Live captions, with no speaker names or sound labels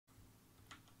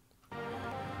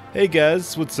Hey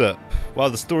guys, what's up? While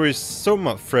the story's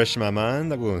somewhat fresh in my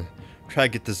mind, I'm going to try to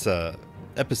get this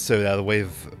episode out of the way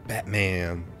of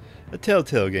Batman, a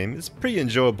Telltale game. It's pretty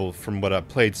enjoyable from what I've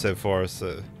played so far,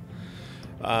 so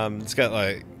it's got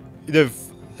like,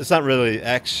 it's not really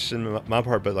action on my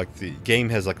part, but like the game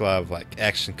has like a lot of like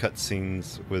action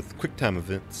cutscenes with quick time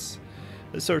events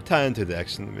that sort of tie into the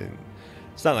action. I mean,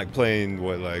 it's not like playing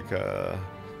Ninja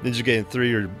Gaiden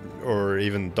 3 or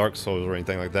even Dark Souls or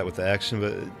anything like that with the action,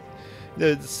 but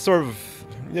it's sort of,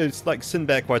 it's like sitting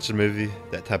back watching a movie,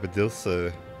 that type of deal. So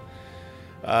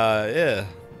yeah,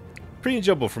 pretty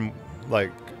enjoyable from like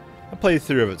I played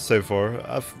through of it so far.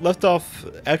 I've left off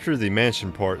after the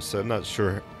mansion part, so I'm not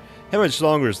sure how much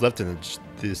longer is left in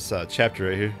this chapter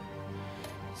right here.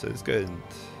 So let's go ahead and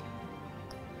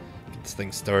get this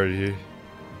thing started here.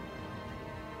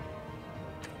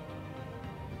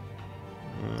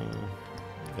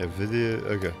 Yeah, video.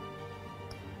 Okay.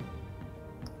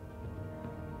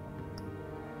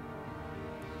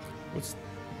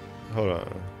 Hold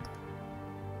on.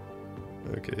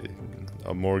 Okay.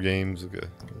 More games. Okay.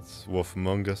 That's Wolf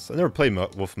Among Us. I never played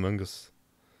Wolf Among Us.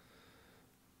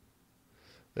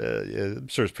 Yeah, I'm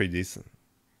sure it's pretty decent.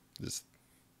 This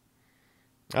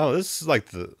is like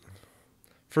the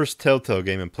first Telltale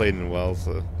game I've played in a while,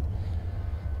 so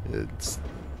it's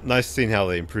nice seeing how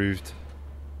they improved.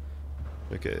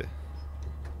 Okay.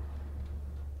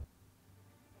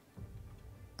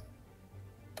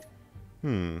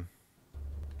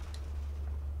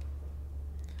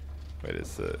 Wait,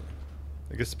 it's I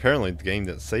guess apparently the game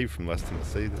didn't save from last time I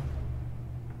saved it.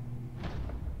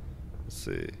 Let's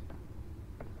see.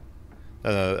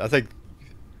 I think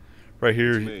right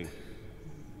here.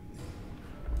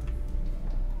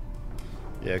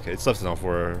 Yeah, okay, it's left off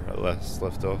where I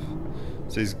left off.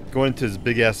 So he's going to his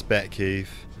big ass bat cave.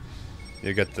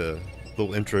 You got the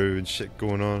little intro and shit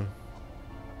going on.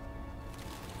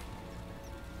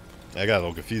 I got a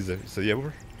little confused there. So yeah,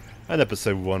 we're on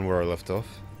episode 1 where I left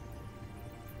off.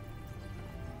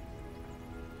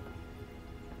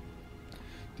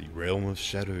 The Realm of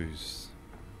Shadows.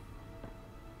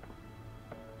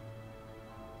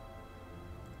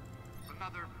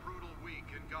 Another brutal week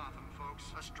in Gotham, folks.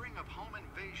 A string of home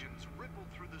invasions rippled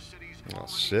through the city's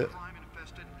shit.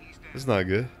 crime-infested East End. It's not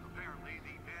good. Apparently,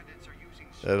 the bandits are using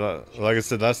Like I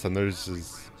said last time, there's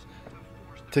just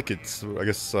tickets. I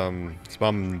guess his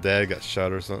mom and dad got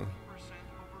shot or something.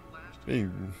 I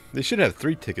mean, they should have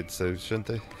 3 tickets though, shouldn't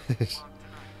they?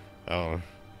 I don't know.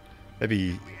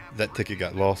 Maybe that ticket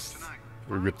got lost.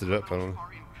 We ripped it up, I don't know.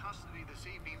 are in custody this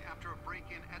evening after a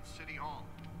break-in at City Hall.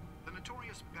 The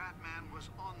notorious Batman was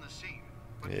on the scene,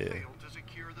 but failed to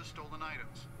secure the stolen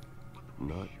items.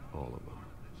 Not all of them.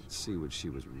 Let's see what she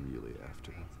was really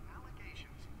after.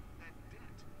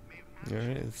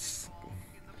 Alright, let's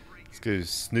go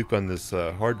snoop on this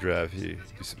hard drive here.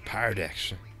 Do some pirate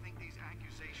action.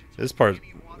 This part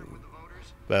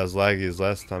about as laggy as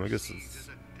last time. I guess it's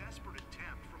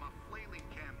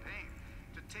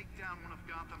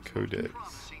Codex.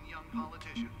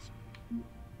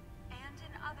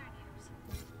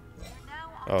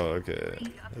 Oh, okay.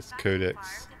 That's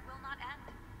Codex.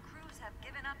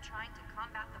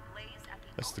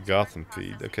 That's the Gotham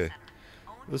feed. Okay.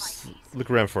 Let's look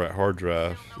around for that hard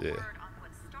drive. Yeah.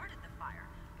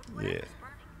 Yeah.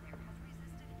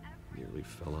 Nearly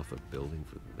fell off a building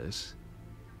for this.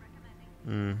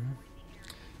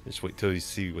 Just wait till you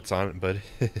see what's on it, buddy.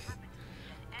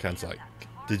 Kinds of like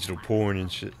digital porn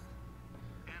and shit.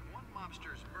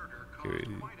 Okay,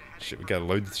 shit, we gotta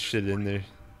load this shit in there.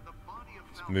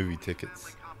 It's movie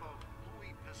tickets.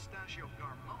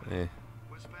 Eh.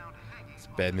 It's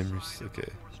bad memories.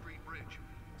 Okay.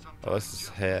 Oh, that's his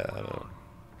hat. I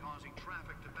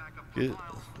don't know.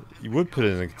 You would put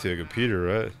it into a computer,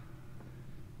 right?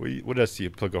 What else do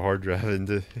you plug a hard drive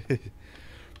into?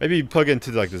 Maybe you plug it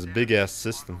into like this big ass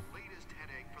system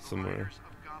somewhere.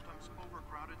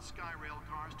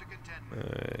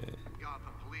 Alright.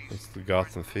 That's the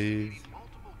Gotham feed.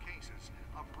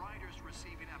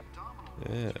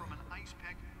 Yeah.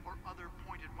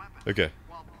 Okay.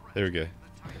 There we go.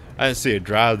 I didn't see a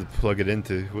drive to plug it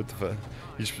into. What the fuck?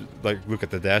 You just like look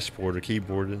at the dashboard or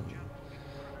keyboard and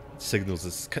it signals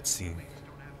this cutscene.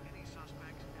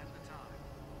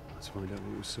 Let's find out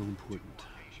what was so important.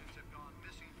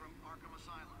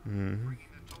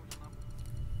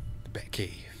 The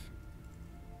Batcave.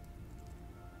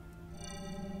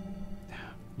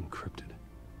 Encrypted.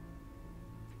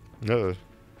 No.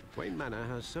 Wayne Manor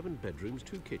has 7 bedrooms,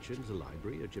 2 kitchens, a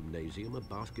library, a gymnasium, a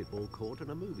basketball court, and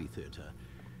a movie theater.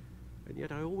 And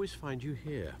yet I always find you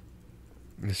here.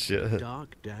 Shit.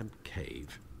 Dark, damp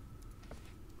cave.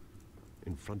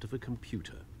 In front of a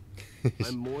computer.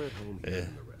 I'm more at home here Yeah.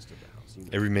 than the rest of the house. You know.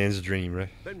 Every man's dream, right?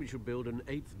 Then we should build an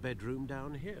 8th bedroom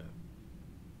down here.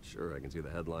 Sure, I can see the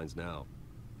headlines now.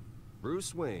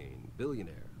 Bruce Wayne,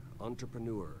 billionaire,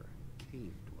 entrepreneur,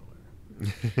 cave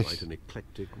dweller. Quite an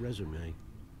eclectic resume.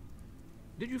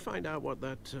 Did you find out what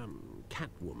that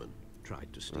Catwoman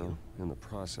tried to steal? Well, in the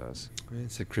process,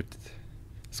 It's encrypted.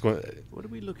 It's going. What are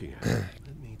we looking at?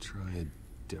 let me try a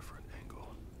different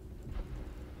angle.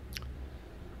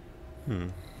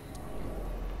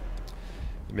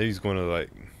 Maybe he's going to like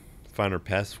find her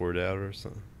password out or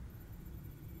something.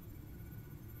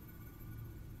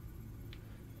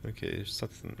 Okay, there's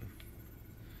something.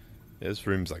 Yeah, this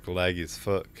room's like laggy as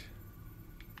fuck.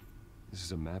 This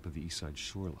is a map of the East Side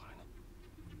shoreline.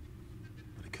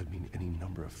 But it could mean any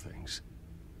number of things.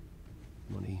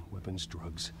 Money, weapons,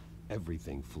 drugs,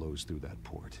 everything flows through that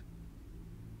port.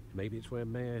 Maybe it's where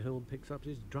Mayor Hill picks up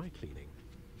his dry cleaning.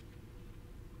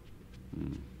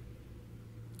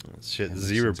 Shit, And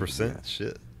 0%. yeah.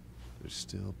 Shit. There's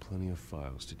still plenty of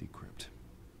files to decrypt.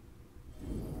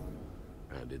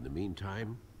 And in the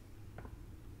meantime,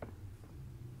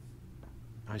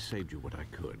 I saved you what I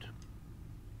could.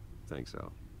 Thanks,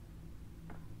 Al.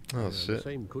 Oh The shit.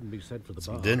 same couldn't be said for the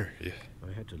Some bar. dinner. Yeah.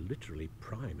 I had to literally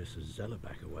pry Mrs.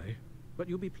 Zellerback away. But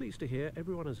you'll be pleased to hear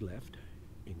everyone has left,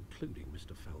 including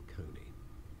Mr. Falcone.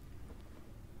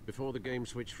 Before the game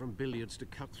switched from billiards to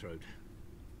cutthroat.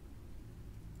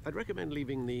 I'd recommend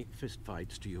leaving the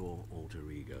fistfights to your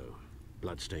alter ego.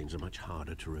 Bloodstains are much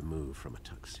harder to remove from a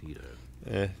tuxedo.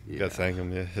 Yeah, you gotta thank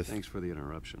him. Yeah. Thanks for the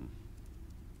interruption.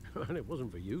 And it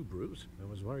wasn't for you, Bruce. I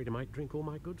was worried I might drink all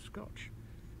my good scotch.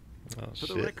 Oh For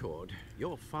the shit. record,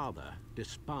 your father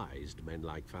despised men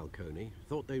like Falcone,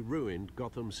 thought they ruined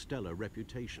Gotham's stellar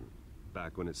reputation.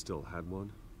 Back when it still had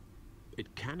one?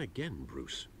 It can again,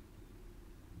 Bruce.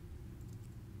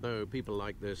 Though people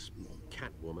like this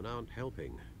Catwoman aren't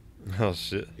helping. Oh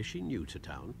shit. Is she new to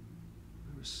town?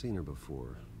 Never seen her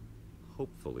before.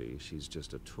 Hopefully, she's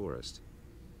just a tourist.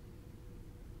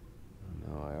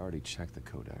 Oh, no, I already checked the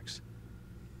codex.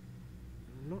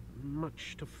 Not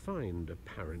much to find,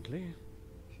 apparently.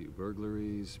 Few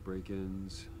burglaries,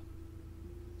 break-ins.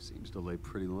 Seems to lay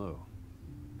pretty low.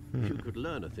 You could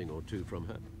learn a thing or two from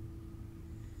her.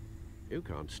 You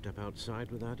can't step outside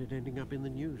without it ending up in the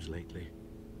news lately.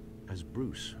 As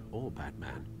Bruce or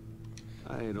Batman.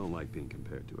 I don't like being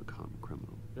compared to a common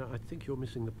criminal. No, I think you're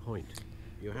missing the point.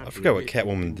 You have I to forgot what admit you've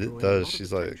Catwoman been drawing a does. lot of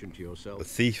She's like attention to yourself, a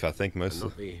thief, I think, and mostly.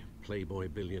 not the playboy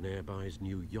billionaire buys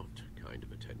new yacht kind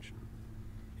of attention.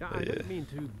 Yeah, I Yeah. don't mean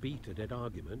to beat a dead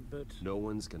argument, but No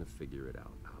one's gonna figure it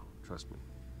out now. Trust me.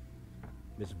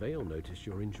 Miss Vale noticed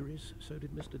your injuries, so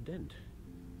did Mr. Dent.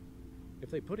 If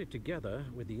they put it together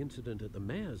with the incident at the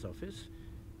mayor's office,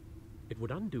 it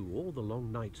would undo all the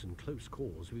long nights and close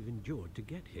calls we've endured to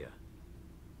get here.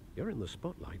 You're in the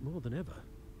spotlight more than ever.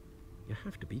 You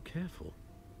have to be careful.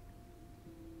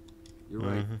 You're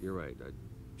right. You're right. I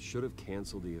should have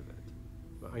canceled the event.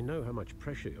 But I know how much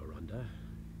pressure you're under.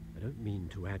 I don't mean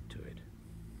to add to it.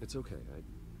 It's okay.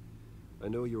 I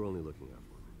know you're only looking out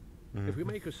for me. If we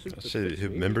make a suit that Shit, fits who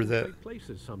me, remember we can that? trade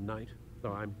places some night.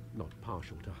 Though I'm not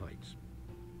partial to heights.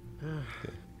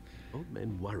 Old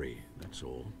men worry, that's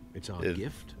all. It's our Yeah,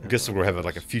 gift. I and guess our we'll have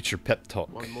like a curse. future pep talk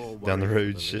One more down the worry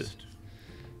road. on Shit. list.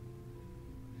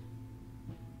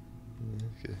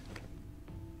 Okay.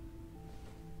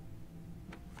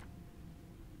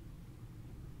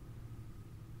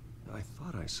 I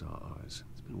thought I saw Oz.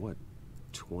 It's been, what,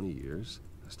 20 years?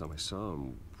 Last time I saw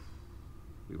him,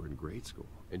 we were in grade school.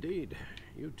 Indeed,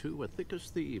 you two were thick as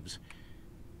thieves.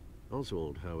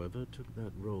 Oswald, however, took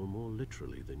that role more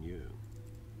literally than you.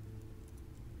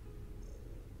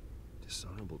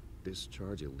 Dishonorable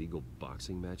discharge, illegal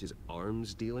boxing matches,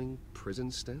 arms dealing,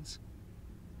 prison stints?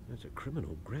 That's a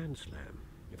criminal grand slam,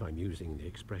 if I'm using the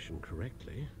expression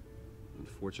correctly.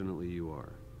 Unfortunately, you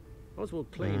are.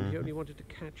 Oswald claimed he only wanted to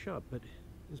catch up, but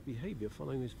his behavior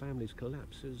following his family's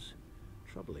collapse is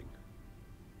troubling.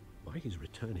 Why he's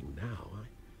returning now, I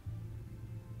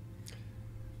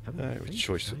haven't Alright, the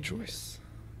choice faintest of idea. choice.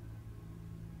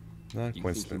 Not Do you think you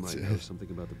coincidence. might know something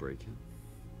about the break-in?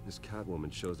 This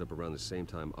Catwoman shows up around the same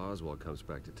time Oswald comes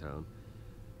back to town.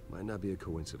 Might not be a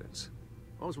coincidence.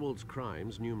 Oswald's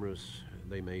crimes, numerous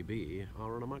they may be,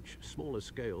 are on a much smaller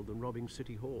scale than robbing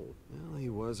City Hall. Well, he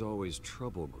was always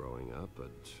trouble growing up,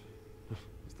 but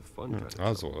it's the fun kind of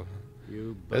trouble. Oswald.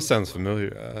 You That both sounds were.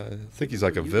 familiar. I think he's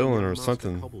Even like a though you villain and or Master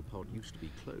something Cobblepot used to be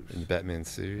close. in the Batman I'd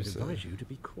series. advise you to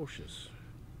be cautious.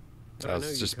 I know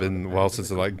It's you just can't been a while imagine since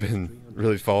the I've like history been and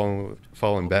really I'll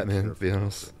following be Batman, to careful be about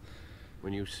honest. it.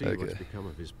 When you see Okay. what's become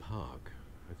of his park,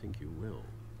 I think you will.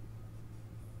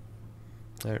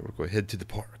 Alright, we're going to head to the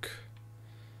park.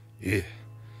 Yeah.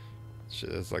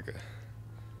 Shit, that's like a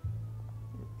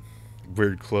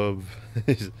weird club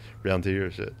around here.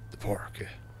 Shit. The park, yeah.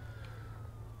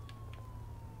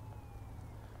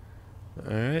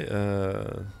 Alright,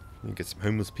 you get some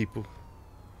homeless people.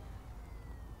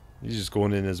 He's just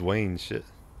going in as Wayne, shit.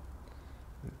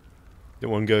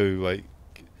 Don't want to go, like,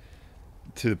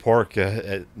 to the park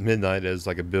at midnight as,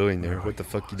 like, a billionaire. What the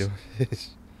fuck you doing?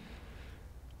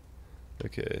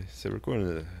 Okay, so we're going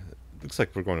to... Looks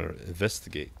like we're going to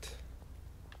investigate.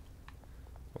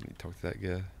 Let me talk to that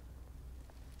guy.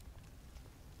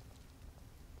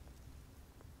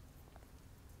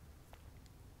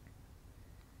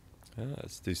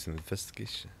 Let's do some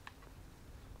investigation.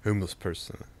 Homeless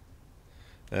person.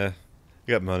 I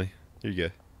got money. Here you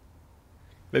go.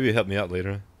 Maybe you'll help me out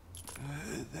later.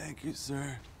 Thank you,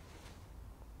 sir.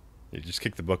 You just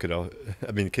kick the bucket off.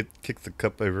 I mean, kick the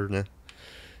cup over now.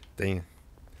 Damn.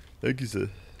 Thank you, sir.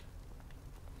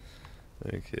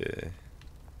 Okay.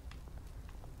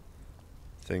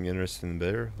 Thing interesting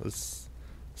there. Let's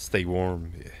stay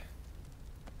warm. Yeah.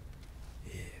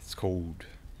 Yeah, it's cold.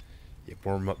 Yeah,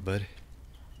 warm up, buddy.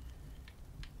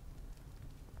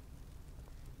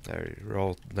 Alright, we're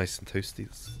all nice and toasty.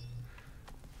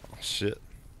 Oh, shit.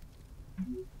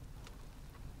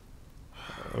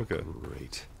 Okay.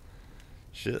 Great.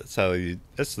 Shit, that's how you...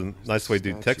 That's a nice way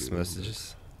to do text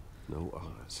messages. No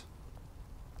Oz.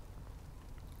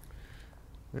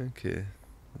 Okay.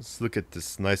 Let's look at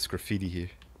this nice graffiti here.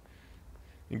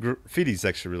 Graffiti's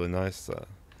actually really nice.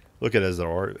 Look at it as an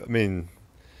art. I mean,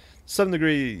 to some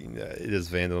degree, it is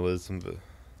vandalism, but...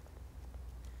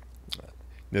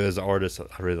 You know, as an artist,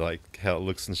 I really like how it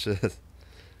looks and shit.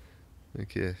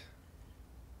 Okay.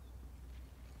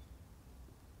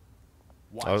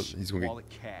 Watch he's gonna wallet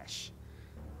cash.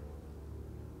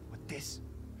 But this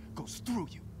goes through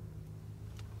you.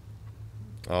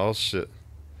 Oh, shit.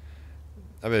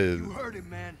 I mean... You heard it,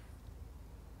 man.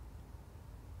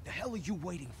 The hell are you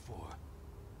waiting for?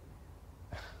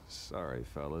 Sorry,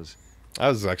 fellas. I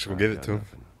was actually gonna give it to him.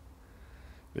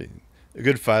 I mean, a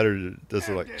good fighter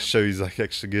doesn't like show he's like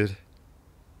actually good.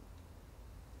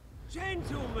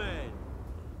 Gentlemen!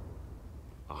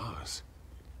 Oz.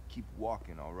 Keep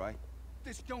walking, all right?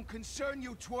 This don't concern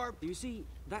you, twerp. You see,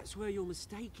 that's where you're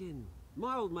mistaken.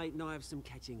 My old mate and I have some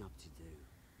catching up to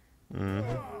do. Mm.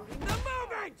 The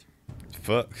moment!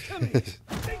 Fuck. Come here.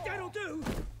 Think that'll do?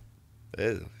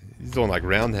 Yeah, he's doing like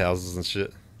roundhouses and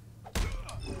shit.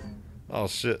 Oh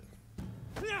shit.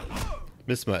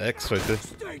 Missed my X right there.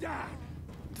 Stay down!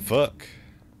 Fuck.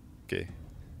 Okay.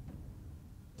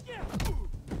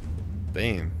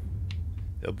 Damn.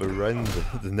 Elbow right in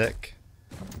the neck.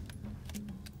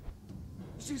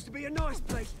 This used to be a nice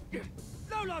place.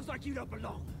 No lives like you don't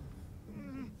belong.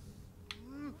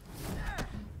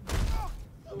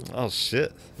 Oh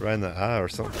shit. Right in the eye or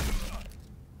something.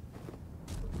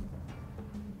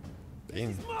 Damn.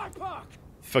 This is my park.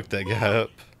 Fuck that guy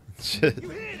up. Shit. You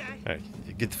hear that?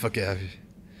 Alright, get the fuck out of here.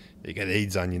 You got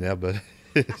AIDS on you now, bud.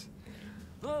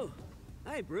 Oh,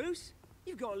 hey Bruce.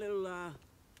 You've got a little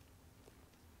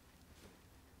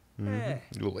yeah.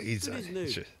 Little AIDS What on is you. new?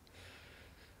 Shit.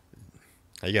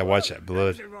 You gotta watch that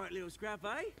blood. That's a right little scrap,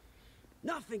 eh?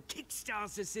 Nothing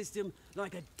kickstarts the system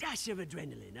like a dash of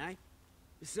adrenaline, eh?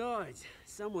 Besides,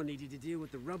 someone needed to deal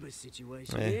with the rubber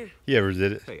situation here. He ever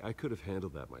did it. Hey, I could have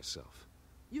handled that myself.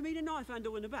 You mean a knife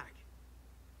handle in the back?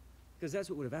 Because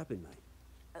that's what would have happened,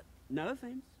 mate. No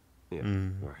offense. Yeah,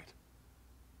 all right.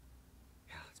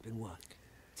 Yeah, it's been what?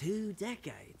 2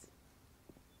 decades.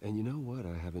 And you know what?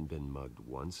 I haven't been mugged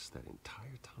once that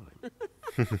entire time.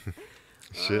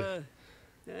 Shit.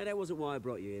 That wasn't why I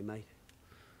brought you here, mate.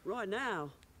 Right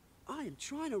now, I am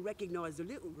trying to recognize the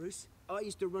little Bruce I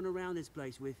used to run around this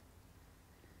place with.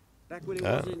 Back when it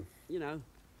wasn't, you know,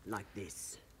 like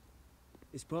this.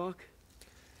 This park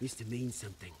used to mean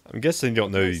something. I'm guessing you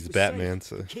don't know Place he's was Batman,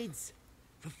 safe so. for kids,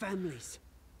 for families.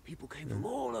 People came from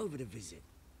all over to visit.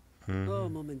 Oh,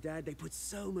 Mom and Dad, they put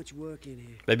so much work in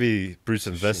here. Maybe Bruce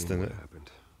invests Shame in what it.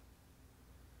 happened.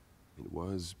 It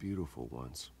was beautiful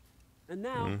once. And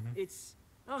now it's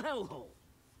a hellhole.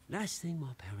 Last thing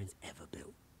my parents ever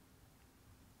built.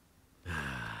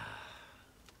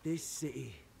 This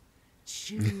city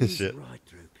chews Shit. right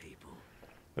through people.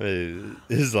 I mean,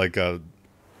 this is like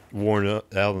worn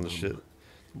out and shit.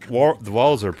 The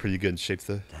walls are pretty good in shape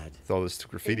though. Dad. With all this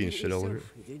graffiti and shit all over it.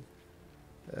 You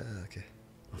did. Okay.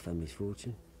 My family's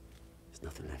fortune. There's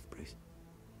nothing left, Bruce.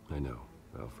 I know.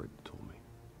 Alfred told me.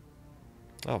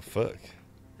 Oh fuck.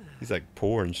 He's like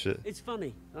poor and shit. It's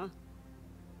funny, huh?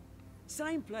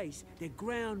 Same place that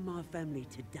ground my family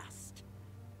to dust.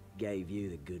 Gave you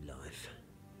the good life.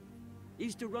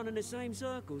 Used to run in the same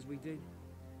circles we did.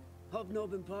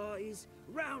 Hobnobbing parties,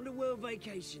 round-the-world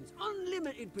vacations,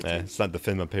 unlimited potential. It's not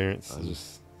defend my parents.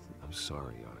 I'm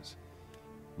sorry, Oz.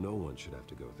 No one should have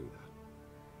to go through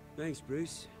that. Thanks,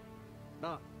 Bruce.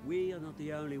 But we are not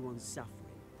the only ones suffering.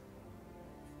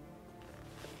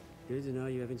 Good to know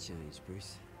you haven't changed,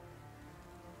 Bruce.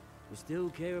 You still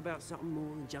care about something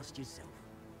more than just yourself.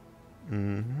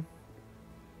 Mm-hmm.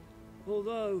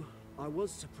 Although, I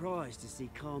was surprised to see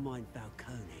Carmine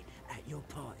Falcone at your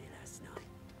party last night.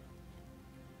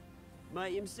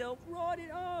 Made himself right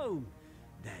at home.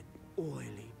 That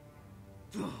oily...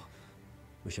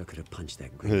 Wish I could have punched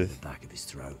that grin in the back of his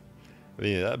throat. I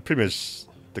mean, I pretty much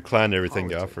declined everything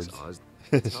they offered. Oz.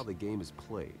 That's how the game is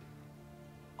played.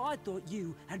 I thought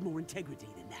you had more integrity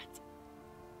than that.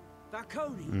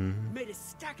 Falcone made a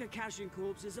stack of cash and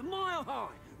corpses a mile high,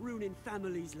 ruining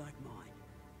families like mine.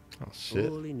 Oh shit!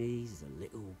 All he needs is a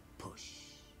little push.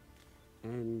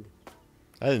 And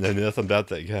I didn't know nothing about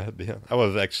that guy. I would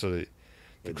have actually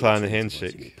declined the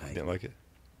handshake. Didn't like it.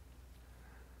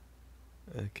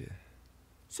 Okay.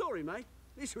 Sorry, mate.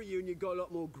 This reunion got a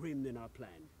lot more grim than I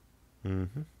planned.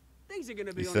 Mm-hmm. Things are going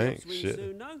to be You on the think? upswing Shit.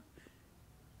 soon, though.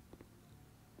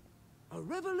 A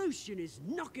revolution is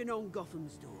knocking on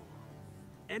Gotham's door,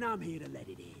 and I'm here to let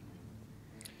it in.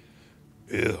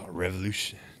 Ugh,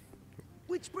 revolution.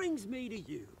 Which brings me to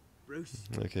you, Bruce.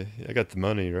 Okay, I got the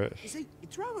money, right? You see, you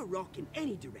throw a rock in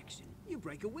any direction, you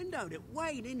break a window that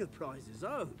Wayne Enterprises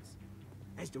owns.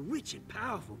 As the rich and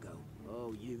powerful go,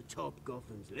 oh, you top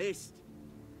Gotham's list.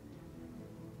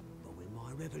 But when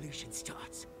my revolution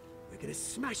starts, we're gonna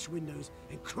smash windows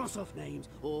and cross off names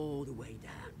all the way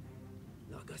down.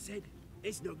 Like I said,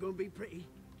 it's not gonna be pretty.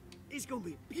 It's gonna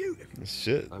be beautiful.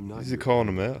 Shit, I'm not he's your calling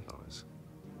him enemy, out. Oz.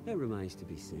 That remains to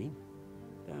be seen,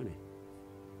 don't it?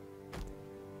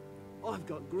 I've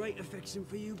got great affection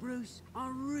for you, Bruce.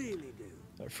 I really do.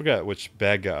 I forgot which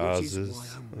bad guy Which Oz is is. why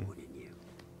I'm warning you.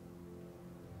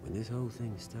 When this whole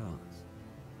thing starts,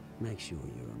 make sure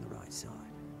you're on the right side.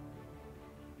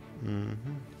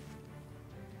 Mm-hmm.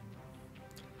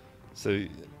 So,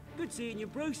 Good seeing you,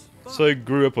 Bruce. so he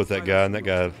grew up with that guy, and that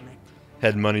guy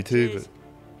had money too, but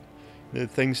you know,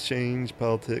 things change,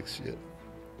 politics, shit.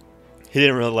 He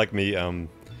didn't really like me,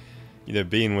 you know,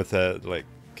 being with that, like,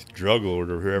 drug lord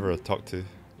or whoever I talked to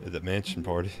at that mansion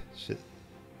party. Shit.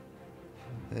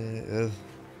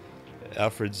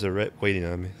 Alfred's waiting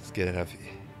on me. Let's get out of here.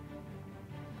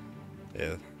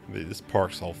 Yeah, I mean, this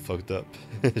park's all fucked up.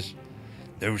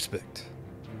 No respect.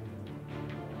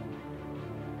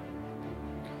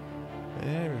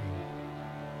 Yeah.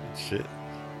 Shit.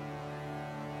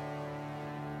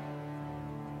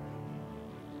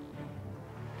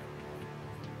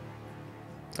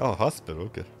 Oh, hospital.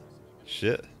 Okay.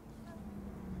 Shit.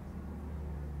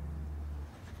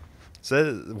 Is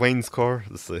that Wayne's car?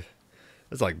 Let's see.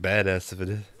 That's like badass if it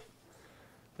is.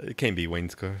 It can't be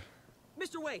Wayne's car.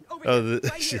 Mr. Wayne, over Oh, here, the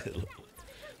right here. shit.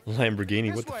 Lamborghini.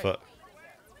 This What the way. fuck?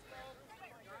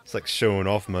 It's like showing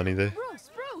off money there. Bruce!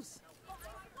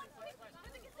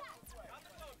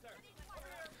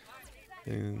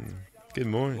 Good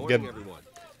morning. Morning, everyone.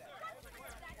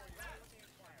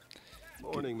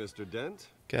 Morning, Mr. Dent.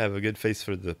 Gotta have a good face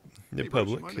for the Hey, Bruce,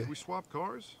 public. mind if we swap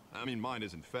cars? I mean, mine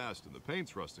isn't fast and the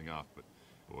paint's rusting off, but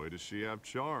boy, does she have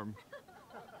charm.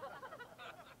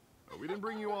 We didn't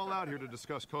bring you all out here to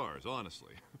discuss cars,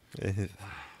 honestly.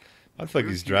 I fuck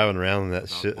he's driving around in that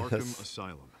About shit. Arkham That's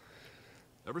Asylum.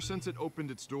 Ever since it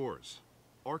opened its doors,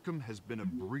 Arkham has been a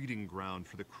breeding ground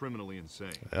for the criminally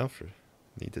insane. Alfred.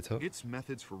 Need to talk. Its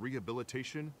methods for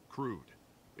rehabilitation, crude.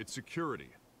 Its security,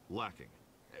 lacking.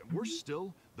 And worse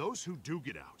still, those who do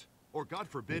get out, or God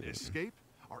forbid, escape,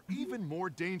 are even more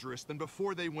dangerous than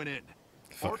before they went in.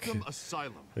 Fuck. Arkham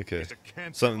Asylum Okay. is a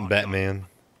cancer Something on Batman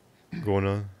going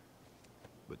on.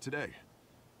 But today,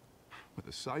 with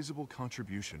a sizable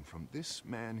contribution from this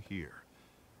man here,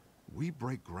 we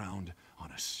break ground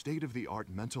on a state-of-the-art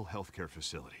mental health care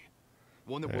facility.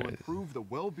 One that will Alright. improve the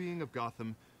well-being of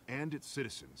Gotham and its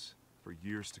citizens for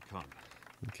years to come.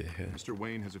 Okay. Mr.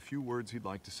 Wayne has a few words he'd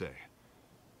like to say.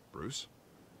 Bruce?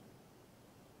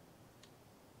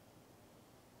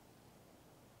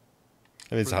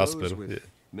 I mean, it's For a those hospital. with Yeah.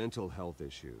 mental health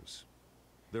issues,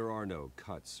 there are no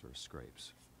cuts or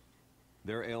scrapes.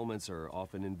 Their ailments are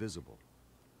often invisible,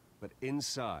 but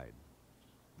inside,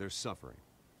 they're suffering.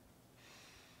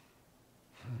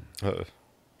 Uh-oh.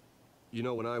 You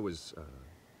know, when I was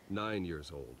 9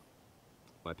 years old,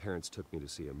 my parents took me to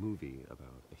see a movie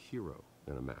about a hero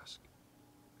in a mask.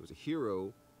 It was a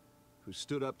hero who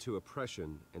stood up to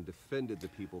oppression and defended the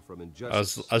people from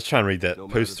injustice. I was trying to read that no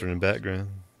matter poster the in the cost. background.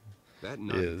 That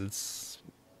night, Yeah, it's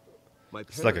My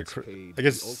It's like a, parents paid I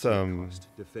guess, the ultimate cost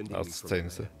defending I me was from saying a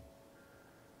this. man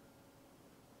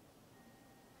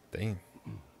Damn.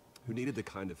 who needed the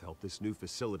kind of help this new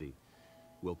facility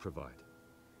will provide.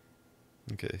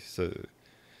 Okay, so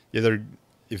yeah, they're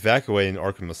evacuating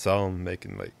Arkham Asylum,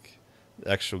 making like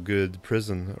actual good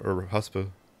prison or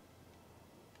hospital.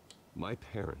 My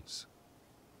parents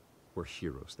were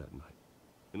heroes that night,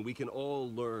 and we can all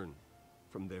learn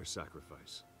from their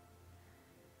sacrifice.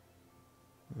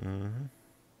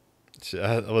 Shit,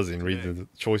 I wasn't even reading the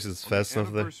choices fast On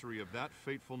enough the there. anniversary of that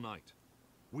fateful night,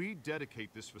 we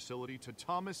dedicate this facility to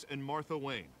Thomas and Martha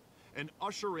Wayne and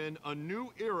usher in a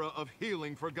new era of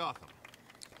healing for Gotham.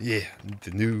 Yeah,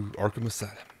 the new Arkham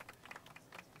Asylum.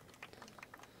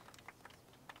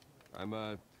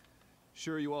 I'm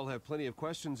sure you all have plenty of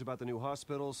questions about the new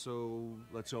hospital, so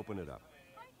let's open it up.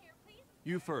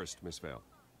 You first, Miss Vale.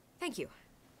 Thank you.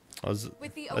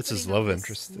 With the That's his opening love of this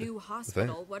interest. new I think.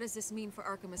 hospital, what does this mean for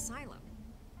Arkham Asylum?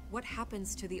 What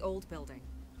happens to the old building?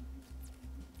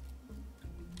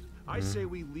 I say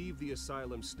we leave the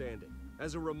asylum standing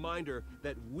as a reminder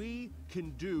that we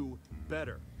can do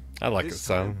better. I like This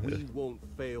Asylum. time, Yeah. we won't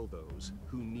fail those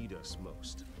who need us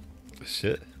most.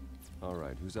 Shit. All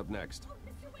right, who's up next?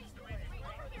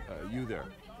 You there.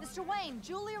 Mr. Wayne,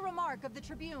 Julia Remark of the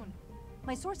Tribune.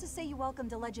 My sources say you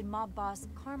welcomed alleged mob boss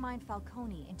Carmine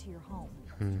Falcone into your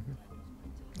home.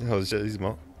 Oh shit, he's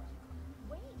mom.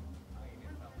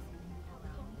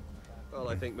 Well,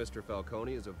 I think Mr.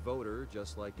 Falcone is a voter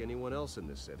just like anyone else in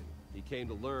this city. He came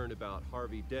to learn about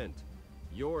Harvey Dent,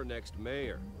 your next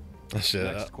mayor. Oh shit.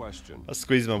 Next question. I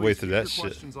squeezed my way Please through keep that your shit.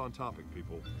 questions on topic,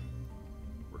 people.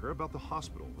 We're here about the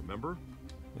hospital, remember?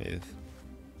 Yeah.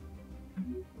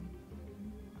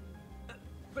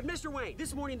 But Mr. Wayne,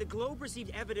 this morning the Globe received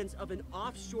evidence of an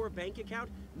offshore bank account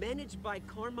managed by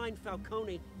Carmine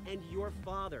Falcone and your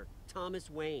father, Thomas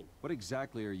Wayne. What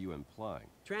exactly are you implying?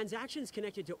 Transactions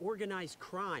connected to organized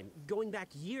crime going back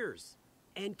years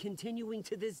and continuing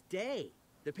to this day.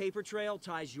 The paper trail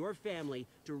ties your family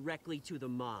directly to the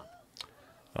mob.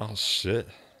 Oh shit.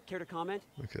 Care to comment?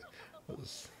 Okay.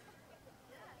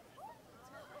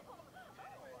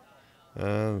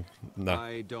 No.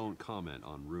 I don't comment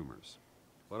on rumors.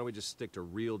 Why don't we just stick to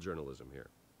real journalism here?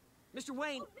 Mr.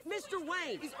 Wayne,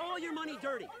 is all your money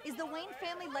dirty? Is the Wayne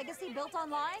family legacy built on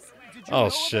lies? Oh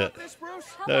shit.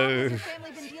 How long has your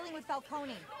family been dealing with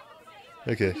Falcone?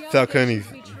 Okay, Falcone.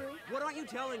 What aren't you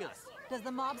telling us? Does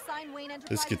the mob sign Wayne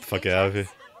Enterprises? Let's get the fuck out of here.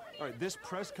 All right, this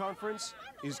press conference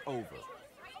is over.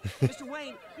 Mr.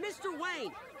 Wayne!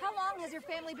 How long has your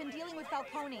family been dealing with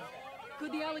Falcone?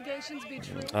 Could the allegations be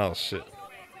true? Oh shit.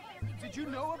 Did you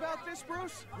know about this,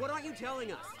 Bruce? What aren't you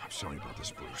telling us? I'm sorry about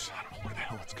this, Bruce. I don't know where the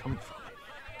hell it's coming from.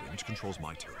 Damage control's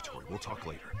my territory. We'll talk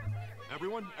later.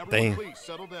 Everyone, Damn. please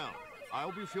settle down.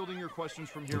 I'll be fielding your questions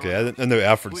from here Okay, on. I know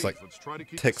Alfred's Please, like let's try to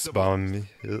keep it text civil. bombing me.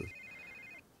 Yeah.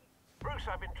 Bruce,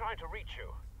 I've been trying to reach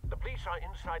you. The police are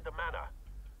inside the manor.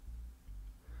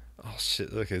 Oh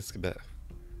shit. Okay, let's get back.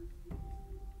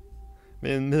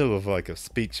 Man, in the middle of like a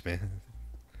speech, man.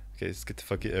 Okay, let's get the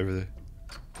fuck over there.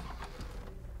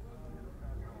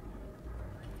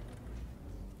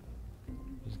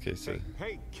 Okay, so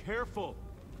Hey, careful!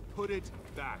 Put it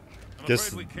back. I'm Guess-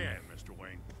 afraid we can, Mr.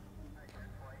 Wayne.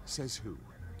 Says who?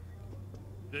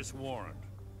 This warrant.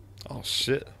 oh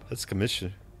shit, that's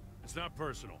Commissioner. It's not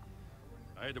personal.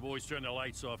 I had the boys turn the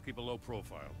lights off, keep a low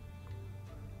profile.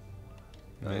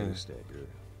 I understand. You're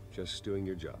just doing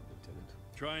your job, Lieutenant.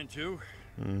 Trying to.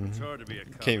 It's hard to be a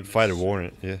cop. Can't in fight a this city.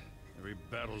 warrant. Yeah. Every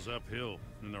battle's uphill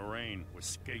in the rain with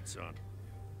skates on.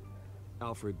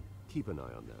 Alfred, keep an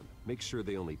eye on them. Make sure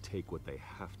they only take what they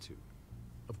have to.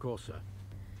 Of course, sir.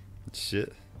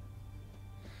 Shit.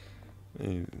 I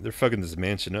mean, they're fucking this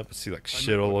mansion up. I see like I shit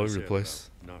meant all what I over the said, place.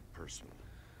 though, not personal.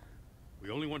 We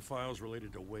only want files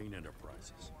related to Wayne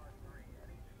Enterprises.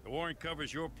 The warrant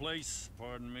covers your place,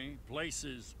 pardon me,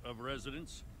 places of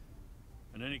residence,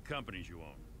 and any companies you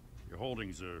own. Your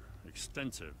holdings are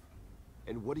extensive.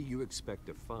 And what do you expect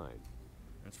to find?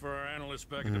 That's for our analysts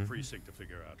back at the precinct to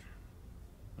figure out.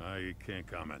 I can't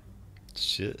comment.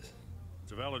 Shit.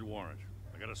 It's a valid warrant.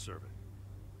 I gotta serve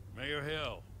it. Mayor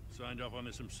Hill signed off on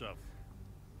this himself.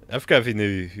 I forgot if he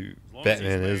knew who As long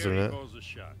Batman as is he's or mayor, not. he calls the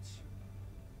shots.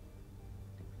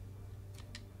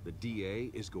 The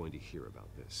DA is going to hear about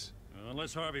this.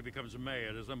 Unless Harvey becomes a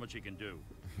mayor, there's not much he can do.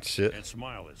 Shit. Can't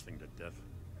smile this thing to death.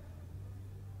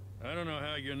 I don't know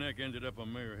how your neck ended up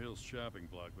on Mayor Hill's shopping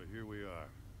block, but here we are.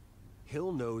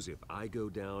 Hill knows if I go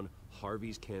down,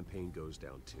 Harvey's campaign goes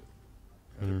down too.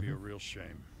 That'd be a real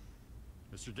shame.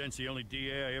 Mr. Dent's the only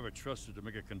DA I ever trusted to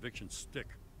make a conviction stick.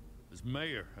 As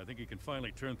mayor, I think he can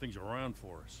finally turn things around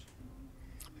for us.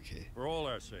 Okay. For all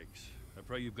our sakes, I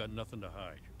pray you've got nothing to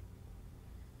hide.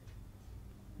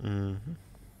 Mm-hmm.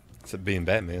 Except being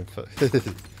Batman. Fuck.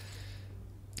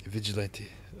 Vigilante.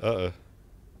 Uh-oh.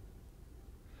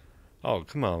 Oh,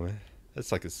 come on, man.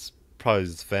 That's like probably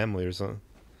his family or something.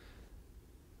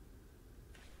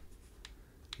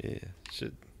 Yeah,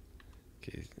 shit.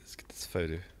 Okay, let's get this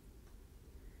photo.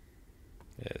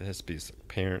 Yeah, it has to be his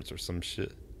parents or some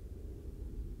shit.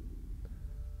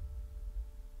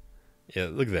 Yeah,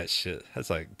 look at that shit. That's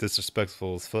like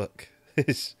disrespectful as fuck.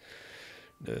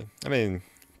 No, I mean,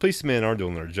 policemen are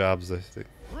doing their jobs.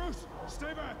 Bruce,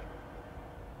 stay back.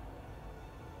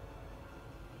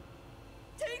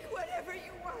 Take whatever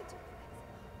you want.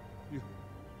 You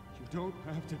don't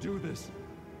have to do this.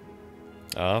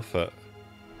 Ah, fuck.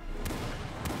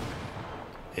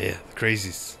 Yeah, the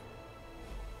crazies.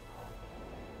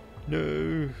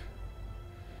 No.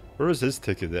 Where was his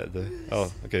ticket at, though?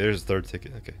 Oh, okay, there's his third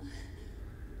ticket. Okay.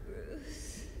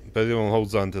 But he only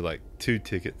holds on to like 2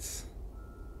 tickets.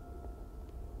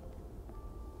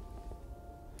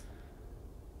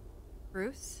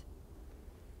 Bruce?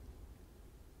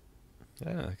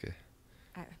 Ah, okay.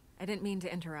 I didn't mean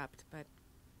to interrupt, but...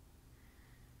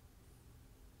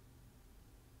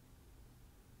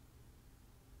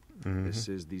 This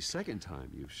is the second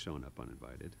time you've shown up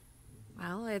uninvited.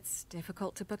 Well, it's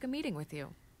difficult to book a meeting with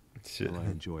you. Shit. Well, I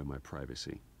enjoy my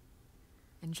privacy.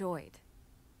 Enjoyed.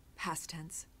 Past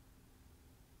tense.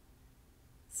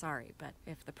 Sorry, but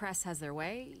if the press has their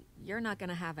way, you're not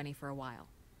gonna have any for a while.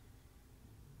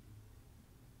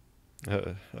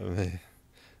 I mean,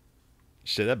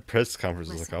 shit, that press conference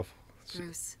was like awful.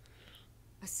 Bruce,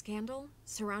 a scandal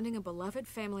surrounding a beloved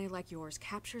family like yours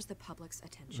captures the public's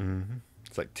attention.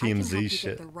 It's like I can help TMZ you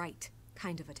shit. get the right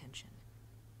kind of attention.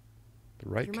 The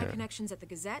right Through my kind. connections at the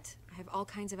Gazette, I have all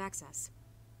kinds of access.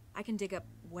 I can dig up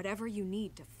whatever you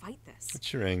need to fight this.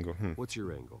 What's your angle? What's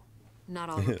your angle? Not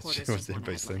all reporters Shit, just want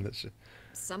everybody a saying headline. that shit.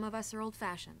 Some of us are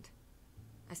old-fashioned.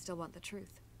 I still want the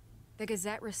truth. The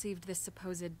Gazette received this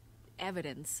supposed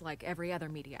evidence like every other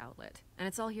media outlet, and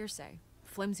it's all hearsay.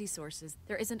 Flimsy sources.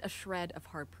 There isn't a shred of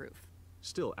hard proof.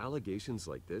 Still, allegations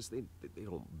like this, they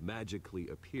don't magically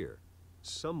appear.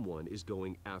 Someone is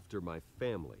going after my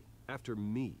family, after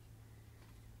me.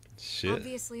 Shit.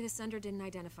 Obviously, the sender didn't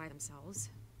identify themselves.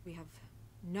 We have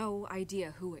no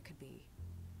idea who it could be.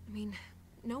 I mean,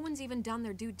 no one's even done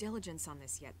their due diligence on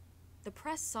this yet. The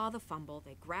press saw the fumble,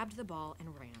 they grabbed the ball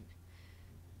and ran.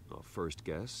 Well, first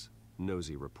guess,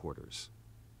 nosy reporters.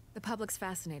 The public's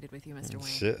fascinated with you, Mr. Wayne.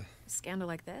 Shit. A scandal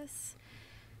like this,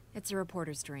 it's a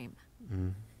reporter's dream.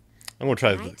 I'm gonna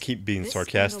try to Tonight, keep being this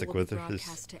sarcastic scandal will with be her.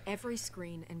 broadcast to every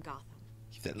screen in Gotham.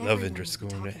 Keep that love Everyone interest will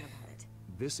be going there. talking about it.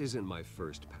 This isn't my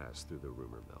first pass through the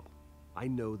rumor mill. I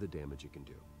know the damage it can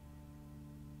do.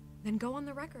 Then go on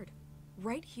the record.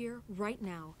 Right here, right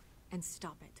now, and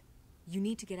stop it. You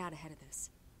need to get out ahead of this.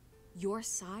 Your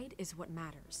side is what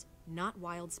matters, not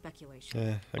wild speculation.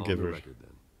 Yeah, I On give the her. record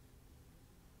then.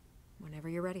 Whenever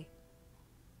you're ready.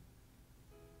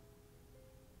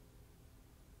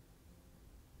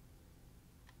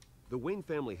 The Wayne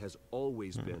family has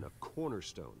always been a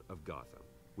cornerstone of Gotham.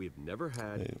 We have never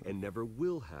had and never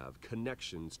will have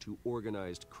connections to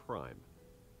organized crime.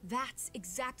 That's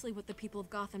exactly what the people of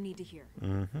Gotham need to hear. I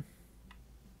don't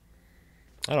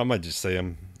know, I might just say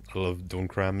I love doing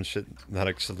crime and shit, not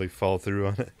actually follow through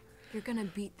on it. You're gonna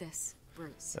beat this,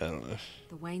 Bruce. I don't know.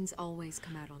 The Waynes always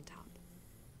come out on top.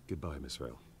 Goodbye, Miss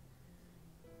Vale.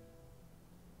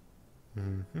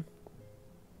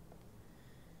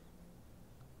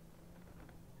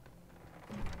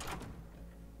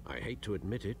 I hate to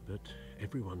admit it, but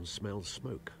everyone smells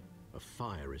smoke. A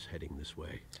fire is heading this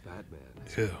way. Batman.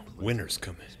 Yeah, winter's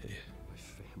coming. Yeah. My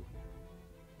family.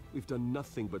 We've done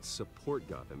nothing but support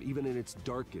Gotham, even in its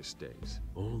darkest days.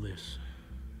 All this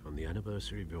on the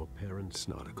anniversary of your parents' It's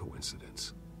not a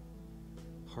coincidence.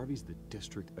 Harvey's the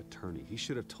district attorney. He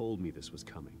should have told me this was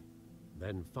coming.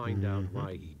 Then find out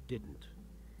why he didn't.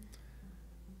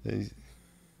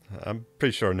 I'm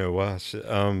pretty sure I know why. Shit.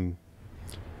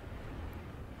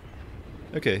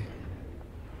 Okay.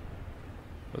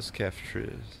 What's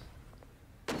cafeterias?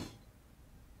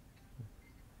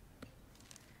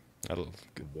 I don't.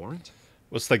 Good warrant?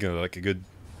 Was thinking of like a good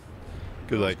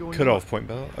like going cutoff on? point,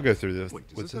 but I'll go through this. Wait,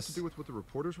 does What's this have to do with what the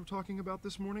reporters were talking about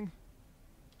this morning?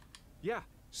 Yeah,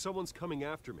 someone's coming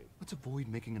after me. Let's avoid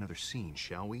making another scene,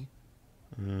 shall we?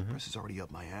 Press is already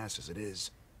up my ass as it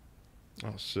is.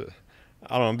 Oh shit!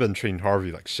 I don't know. I've been treating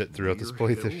Harvey like shit throughout this Mayor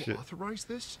playthrough. Hill Shit. authorized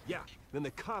this? Yeah, then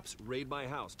the cops raid my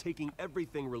house, taking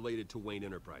everything related to Wayne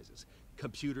Enterprises.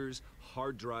 Computers,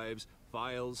 hard drives,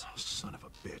 Files. Oh, son of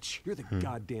a bitch. You're the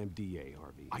goddamn DA,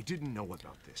 Harvey. I didn't know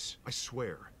about this. I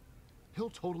swear. Hill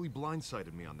totally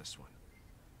blindsided me on this one.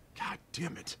 God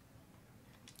damn it.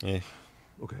 Yeah.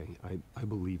 Okay, I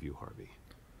believe you, Harvey.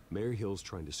 Mayor Hill's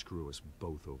trying to screw us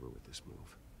both over with this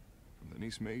move. And then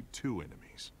he's made 2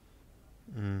 enemies.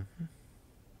 Mm-hmm.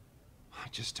 I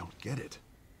just don't get it.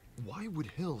 Why would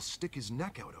Hill stick his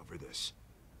neck out over this?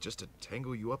 Just to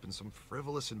tangle you up in some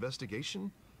frivolous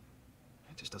investigation?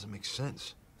 It just doesn't make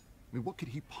sense. I mean, what could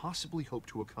he possibly hope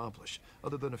to accomplish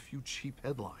other than a few cheap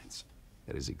headlines?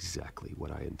 That is exactly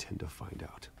what I intend to find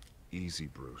out. Easy,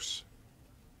 Bruce.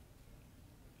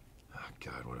 Oh,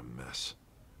 God, what a mess.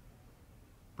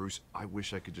 Bruce, I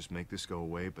wish I could just make this go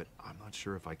away, but I'm not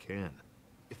sure if I can.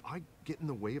 If I get in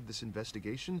the way of this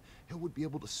investigation, Hill would be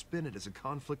able to spin it as a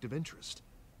conflict of interest.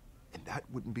 And that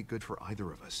wouldn't be good for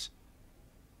either of us.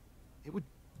 It would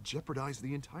jeopardize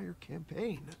the entire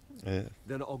campaign. Yeah.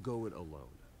 Then I'll go it alone.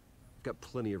 Got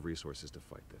plenty of resources to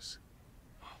fight this.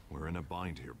 We're in a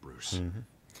bind here, Bruce. Mm-hmm.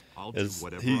 I'll do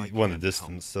whatever I He can wanted to this help.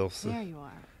 for himself, so. There you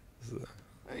are. So.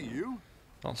 Hey, you?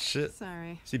 Oh, shit.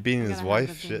 Sorry. Is he beating I his gotta wife?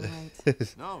 have Shit. the big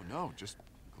No, just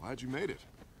glad you made it.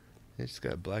 He just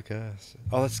got black eyes.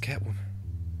 Oh, that's Catwoman.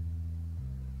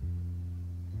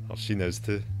 Oh, she knows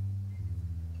too.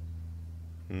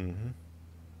 Mm-hmm.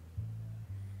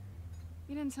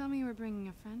 You didn't tell me you were bringing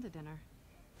a friend to dinner.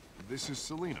 This is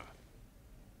Selina.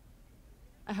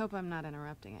 I hope I'm not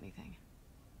interrupting anything.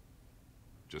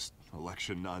 Just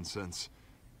election nonsense.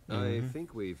 I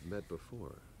think we've met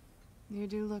before. You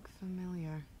do look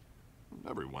familiar.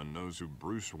 Everyone knows who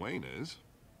Bruce Wayne is.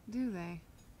 Do they?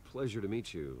 Pleasure to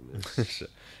meet you, Miss. Shit.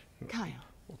 Kyle.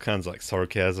 What kinds of like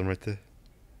sarcasm right there?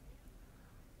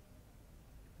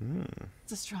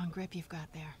 It's a strong grip you've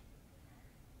got there.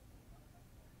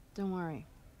 Don't worry.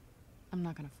 I'm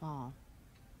not gonna fall.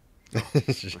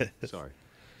 Shit. Sorry.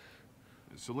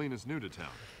 Selina's new to town.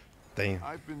 Damn.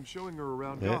 I've been showing her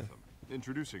around Yeah. Gotham,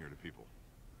 introducing her to people.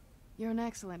 You're an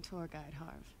excellent tour guide,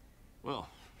 Harv. Well,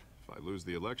 if I lose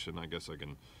the election, I guess I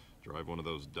can drive one of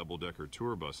those double-decker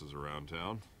tour buses around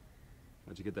town.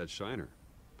 How'd you get that shiner?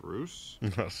 Bruce?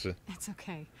 Oh, shit. It's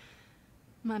okay.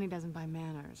 Money doesn't buy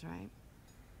manners, right?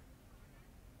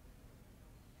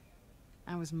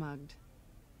 I was mugged.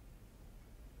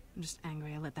 I'm just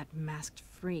angry I let that masked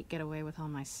freak get away with all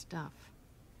my stuff.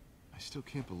 I still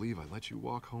can't believe I let you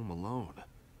walk home alone.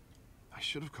 I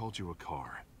should have called you a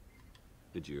car.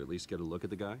 Did you at least get a look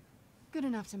at the guy? Good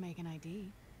enough to make an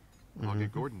ID. I'll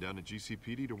get Gordon down to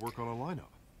GCPD to work on a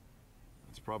lineup.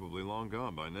 It's probably long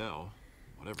gone by now.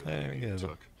 Whatever Hey, the yeah, it the-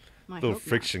 took. I Little hope not.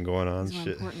 friction going on. These were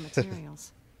Shit. important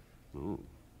materials. Ooh,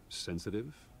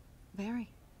 sensitive? Very.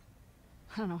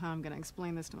 I don't know how I'm gonna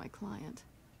explain this to my client.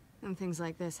 And things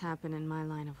like this happen in my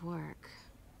line of work.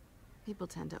 People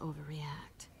tend to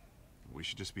overreact. We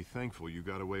should just be thankful you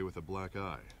got away with a black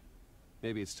eye.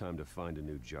 Maybe it's time to find a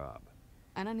new job.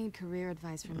 I don't need career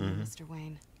advice from you, Mr.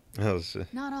 Wayne. Oh,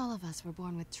 shit. Not all of us were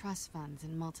born with trust funds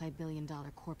and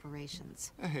multi-billion-dollar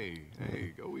corporations. Hey,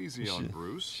 go easy on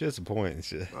Bruce. She has a point.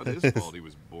 Shit. Not his fault he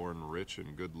was born rich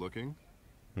and good-looking.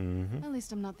 Mm-hmm. At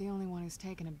least I'm not the only one who's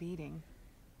taken a beating.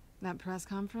 That press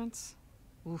conference?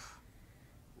 Oof.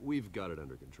 We've got it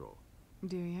under control.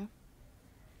 Do you?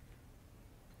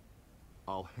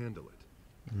 I'll handle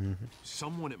it. Mm-hmm.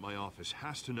 Someone at my office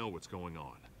has to know what's going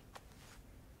on.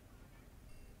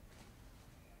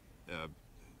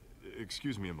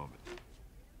 Excuse me a moment.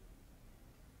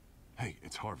 Hey,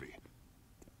 it's Harvey.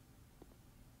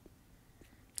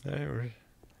 Alright,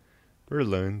 we're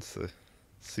alone, so let's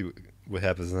see what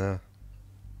happens now.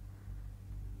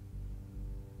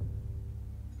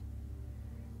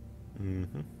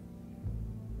 Mm-hmm.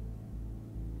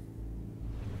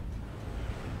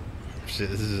 Shit,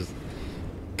 this is just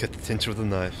cut the tension with a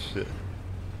knife. Shit.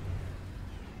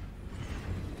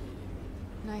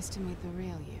 Nice to meet the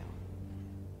real you.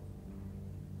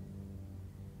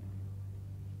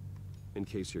 In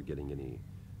case you're getting any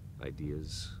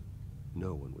ideas,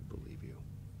 no one would believe you.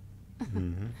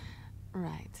 Mm-hmm.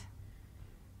 Right.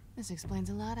 This explains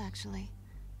a lot, actually.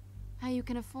 How you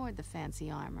can afford the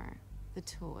fancy armor, the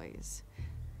toys.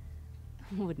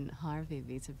 Wouldn't Harvey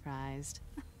be surprised?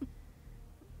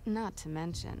 Not to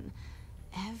mention,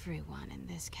 everyone in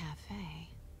this cafe.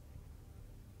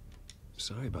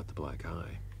 Sorry about the black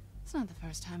eye. It's not the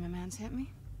first time a man's hit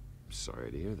me.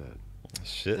 Sorry to hear that.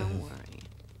 Shit. Don't worry.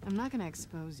 I'm not gonna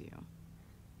expose you.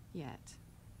 Yet.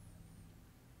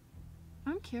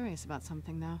 I'm curious about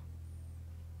something, though.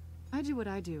 I do what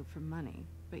I do for money,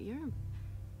 but you're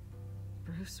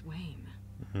Bruce Wayne.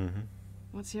 Mm-hmm.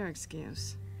 What's your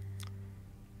excuse?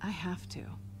 I have to.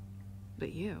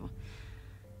 But you...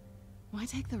 Why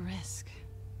take the risk?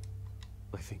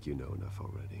 I think you know enough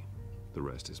already. The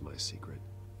rest is my secret.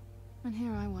 And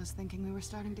here I was thinking we were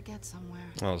starting to get somewhere.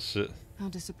 Oh shit. How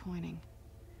disappointing.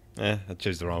 I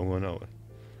chose the wrong one. Oh.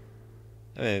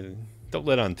 I mean, don't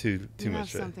let on too You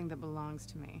much. have something that belongs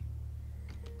to me.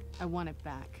 I want it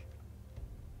back.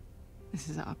 This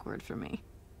is awkward for me.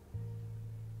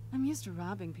 I'm used to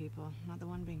robbing people, not the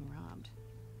one being robbed.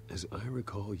 As I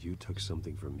recall, you took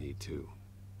something from me too.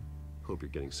 Hope you're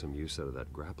getting some use out of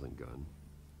that grappling gun.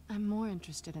 I'm more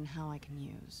interested in how I can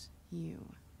use you.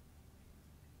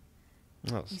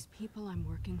 Oh, These people I'm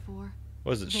working for.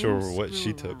 wasn't they sure don't what screw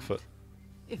she took, around. but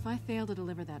If I fail to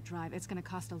deliver that drive, it's gonna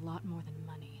cost a lot more than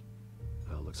money.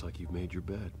 Well, looks like you've made your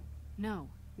bed. No,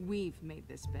 we've made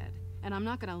this bed, and I'm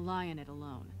not gonna lie in it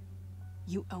alone.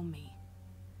 You owe me.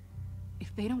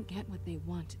 If they don't get what they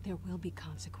want, there will be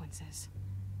consequences.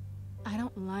 I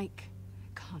don't like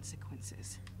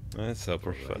consequences. that's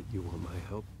helpful. Right, you want my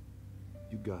help?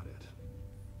 You got it.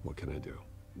 What can I do?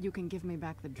 You can give me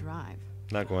back the drive.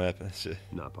 Not gonna happen. Shit.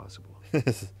 Not possible.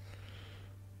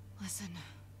 Listen,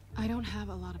 I don't have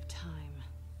a lot of time.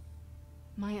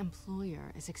 My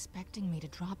employer is expecting me to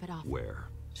drop it off. Where?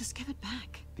 Just give it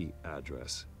back. The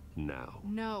address. Now.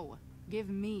 No, give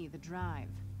me the drive.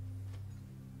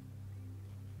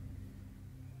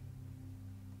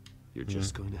 You're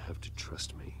just going to have to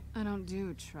trust me. I don't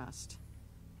do trust.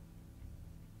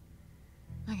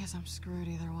 I guess I'm screwed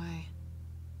either way.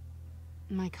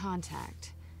 My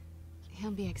contact.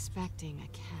 He'll be expecting a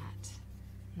cat,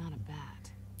 not a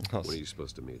bat. When are you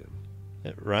supposed to meet him?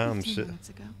 It rhymes. 15 Shit. minutes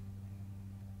ago.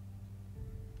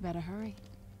 Better hurry.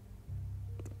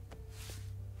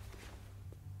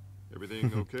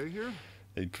 Everything okay here?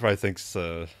 He probably thinks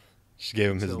she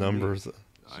gave him his Tell me. numbers.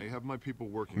 I have my people I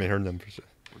working. mean, her on it. numbers.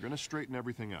 We're gonna straighten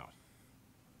everything out.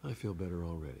 I feel better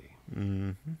already.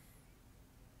 Mm-hmm.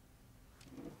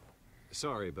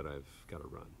 Sorry, but I've got to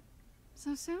run.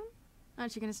 So soon?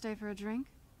 Aren't you gonna stay for a drink?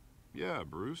 Yeah,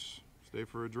 Bruce. Stay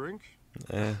for a drink?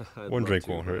 I'd One love drink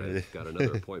to, won't but hurt. I've got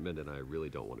another appointment, and I really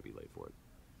don't want to be late for it.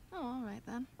 Oh, all right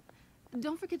then.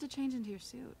 Don't forget to change into your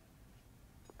suit.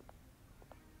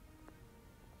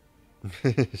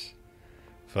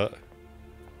 Fuck.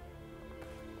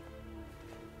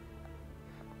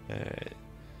 Alright.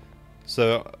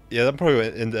 So, yeah, I'm probably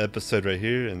going to end the episode right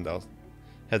here, and I'll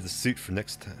have the suit for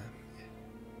next time.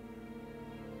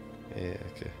 Yeah,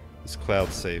 okay. It's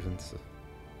cloud saving, so.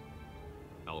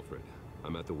 Alfred,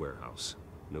 I'm at the warehouse.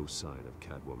 No sign of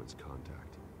Catwoman's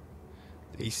contact.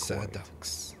 The East Side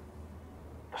Docks.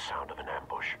 The sound of an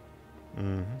ambush.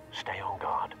 Mm-hmm. Stay on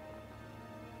guard.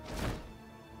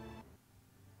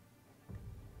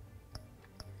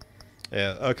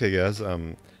 Yeah, okay, guys.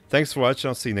 Thanks for watching.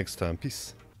 I'll see you next time.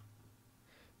 Peace.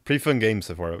 Pretty fun game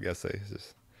so far, I gotta say.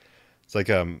 It's like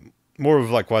more of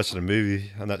like watching a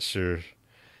movie. I'm not sure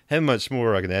how much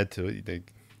more I can add to it. You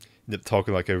think end up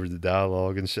talking like over the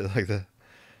dialogue and shit like that.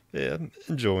 Yeah, I'm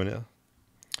enjoying it.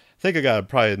 I think I got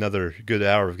probably another good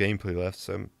hour of gameplay left.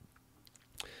 So,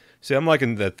 see, I'm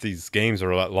liking that these games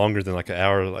are a lot longer than like an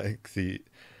hour.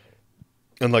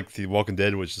 Unlike the Walking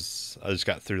Dead, which is I just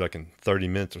got through like in 30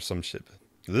 minutes or some shit.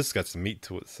 But this got some meat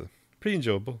to it, so pretty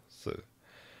enjoyable. So,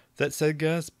 that said,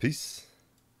 guys, peace.